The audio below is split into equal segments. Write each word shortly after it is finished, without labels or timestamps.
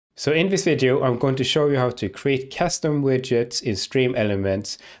So in this video, I'm going to show you how to create custom widgets in Stream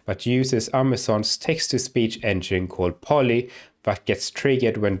Elements that uses Amazon's text-to-speech engine called Polly that gets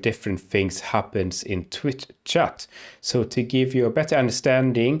triggered when different things happens in Twitch chat. So to give you a better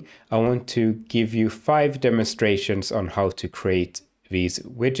understanding, I want to give you 5 demonstrations on how to create these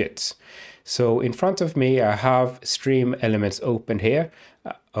widgets. So in front of me, I have Stream Elements open here.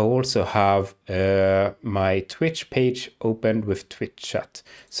 I also have my Twitch page opened with Twitch chat.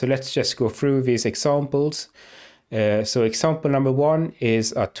 So let's just go through these examples. So example number 1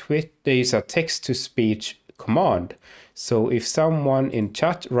 is a text-to-speech command. So if someone in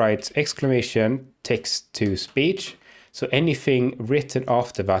chat writes exclamation text-to-speech, so anything written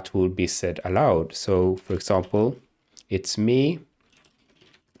after that will be said aloud. So for example, it's me,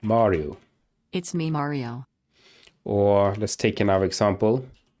 Mario. It's me, Mario. Or let's take another example.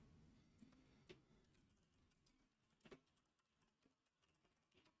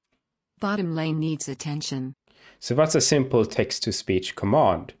 Bottom lane needs attention. So that's a simple text-to-speech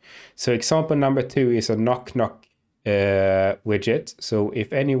command. So example number 2 is a knock knock widget. So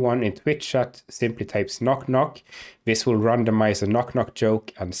if anyone in Twitch chat simply types knock knock, this will randomize a knock knock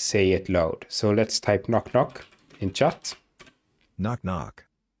joke and say it loud. So let's type knock knock in chat. Knock knock.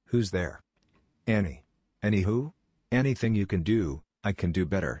 Who's there? Annie. Annie who? Anything you can do, I can do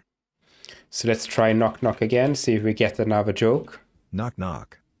better. So let's try knock knock again, see if we get another joke. Knock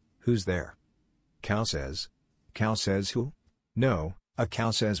knock. Who's there? Cow says. Cow says who? No, a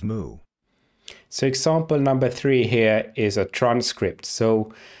cow says moo. So example number 3 here is a transcript.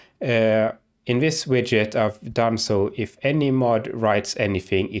 So in this widget I've done so if any mod writes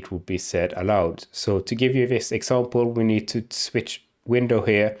anything, it will be said aloud. So to give you this example, we need to switch window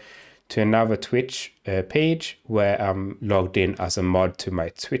here to another Twitch page where I'm logged in as a mod to my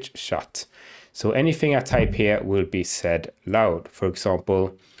Twitch chat. So anything I type here will be said loud. For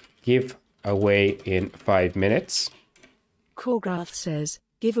example, give away in 5 minutes. Coregraph says,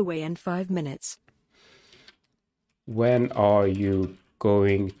 give away in 5 minutes. When are you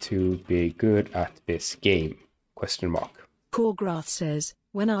going to be good at this game? Question mark. Coregraph says,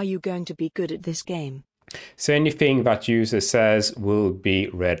 when are you going to be good at this game? So anything that user says will be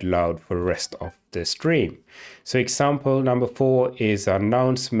read loud for the rest of the stream. So example number 4 is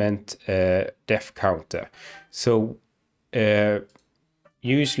announcement death counter. So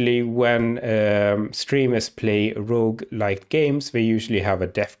usually when streamers play rogue-like games, they usually have a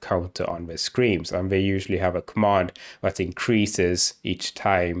death counter on their screens, and they usually have a command that increases each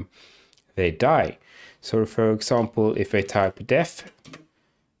time they die. So for example, if they type death,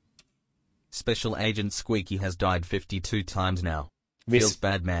 Special Agent Squeaky has died 52 times now. Feels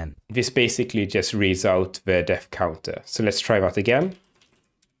bad, man. This basically just reads out the death counter. So let's try that again.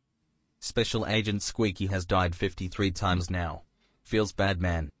 Special Agent Squeaky has died 53 times now. Feels bad,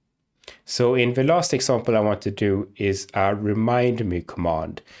 man. So in the last example I want to do is a remind me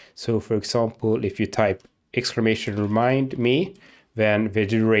command. So for example, if you type exclamation remind me, then the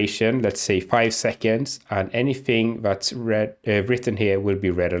duration, let's say 5 seconds, and anything that's written here will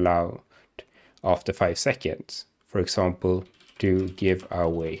be read aloud after 5 seconds. For example, do give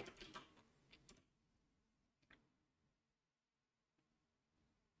away.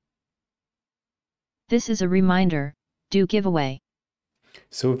 This is a reminder, do giveaway.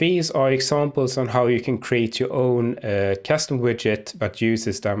 So these are examples on how you can create your own custom widget that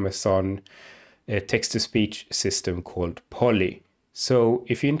uses the Amazon text-to-speech system called Polly. So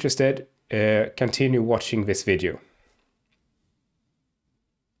if you're interested, continue watching this video.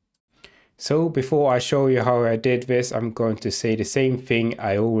 So before I show you how I did this, I'm going to say the same thing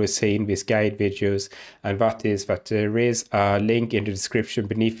I always say in these guide videos, and that is that there is a link in the description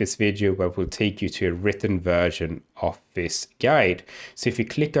beneath this video that will take you to a written version of this guide. So if you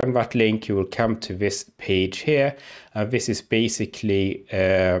click on that link, you will come to this page here. This is basically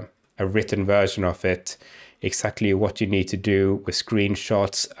a written version of it, exactly what you need to do with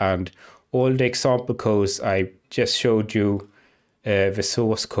screenshots and all the example codes I just showed you. The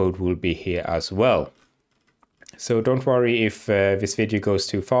source code will be here as well. So don't worry if this video goes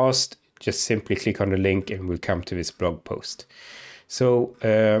too fast, just simply click on the link and we'll come to this blog post. So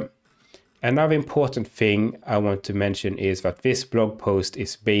another important thing I want to mention is that this blog post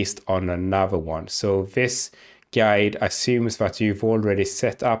is based on another one. So this guide assumes that you've already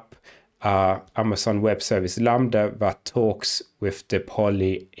set up Amazon Web Service Lambda that talks with the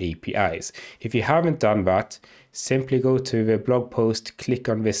Polly APIs. If you haven't done that, simply go to the blog post, click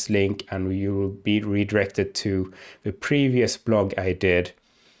on this link, and you will be redirected to the previous blog I did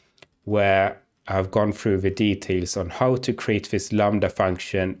where I've gone through the details on how to create this Lambda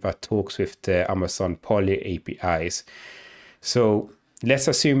function that talks with the Amazon Polly APIs. So let's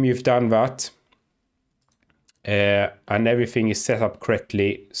assume you've done that and everything is set up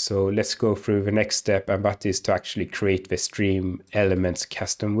correctly. So let's go through the next step, and that is to actually create the Stream Elements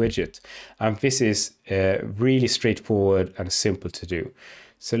custom widget. And this is really straightforward and simple to do.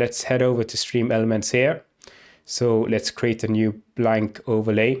 So let's head over to Stream Elements here. So let's create a new blank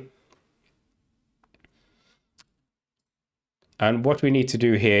overlay. And what we need to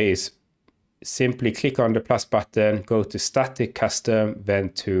do here is simply click on the plus button, go to Static Custom, then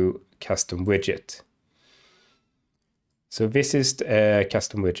to Custom Widget. So this is the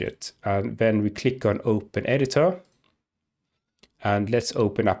custom widget, and then we click on Open Editor, and let's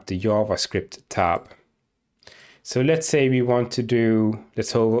open up the JavaScript tab. So let's say we want to do,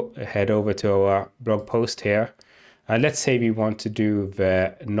 let's head over to our blog post here, and let's say we want to do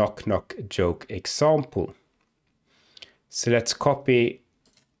the knock knock joke example. So let's copy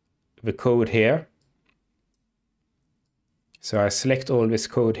the code here. So I select all this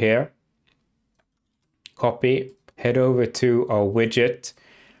code here, copy, head over to our widget,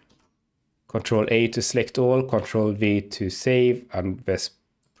 Control A to select all, Control V to save, and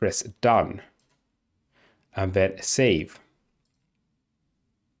press done, and then save.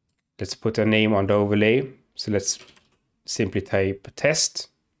 Let's put a name on the overlay. So let's simply type test,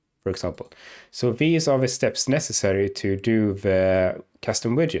 for example. So these are the steps necessary to do the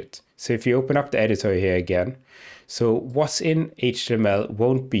custom widget. So if you open up the editor here again, so what's in HTML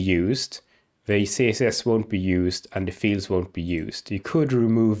won't be used, the CSS won't be used, and the fields won't be used. You could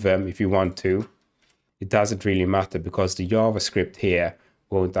remove them if you want to. It doesn't really matter because the JavaScript here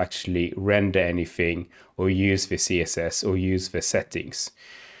won't actually render anything or use the CSS or use the settings.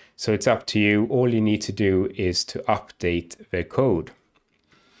 So it's up to you. All you need to do is to update the code.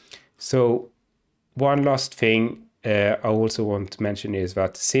 So one last thing I also want to mention is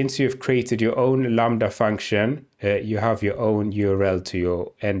that since you've created your own Lambda function, you have your own URL to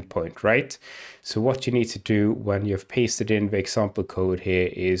your endpoint, right? So what you need to do when you've pasted in the example code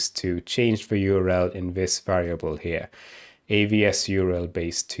here is to change the URL in this variable here, AVS URL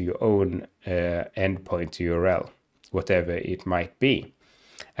based to your own endpoint URL, whatever it might be.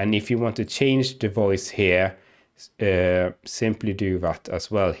 And if you want to change the voice here, simply do that as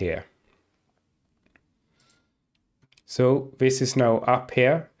well here. So this is now up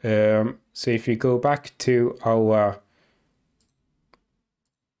here. So if you go back to our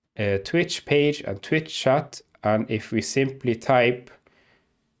Twitch page and Twitch chat, and if we simply type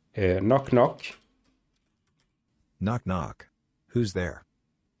knock knock. Knock knock. Who's there?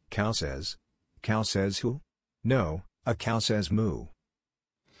 Cow says. Cow says who? No, a cow says moo.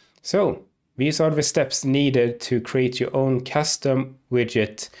 So these are the steps needed to create your own custom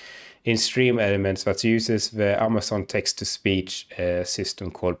widget in Stream Elements that uses the Amazon text-to-speech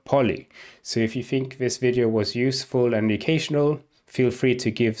system called Polly. So if you think this video was useful and educational, feel free to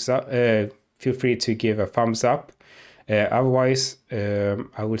give a thumbs up. Otherwise,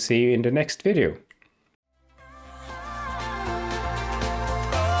 I will see you in the next video.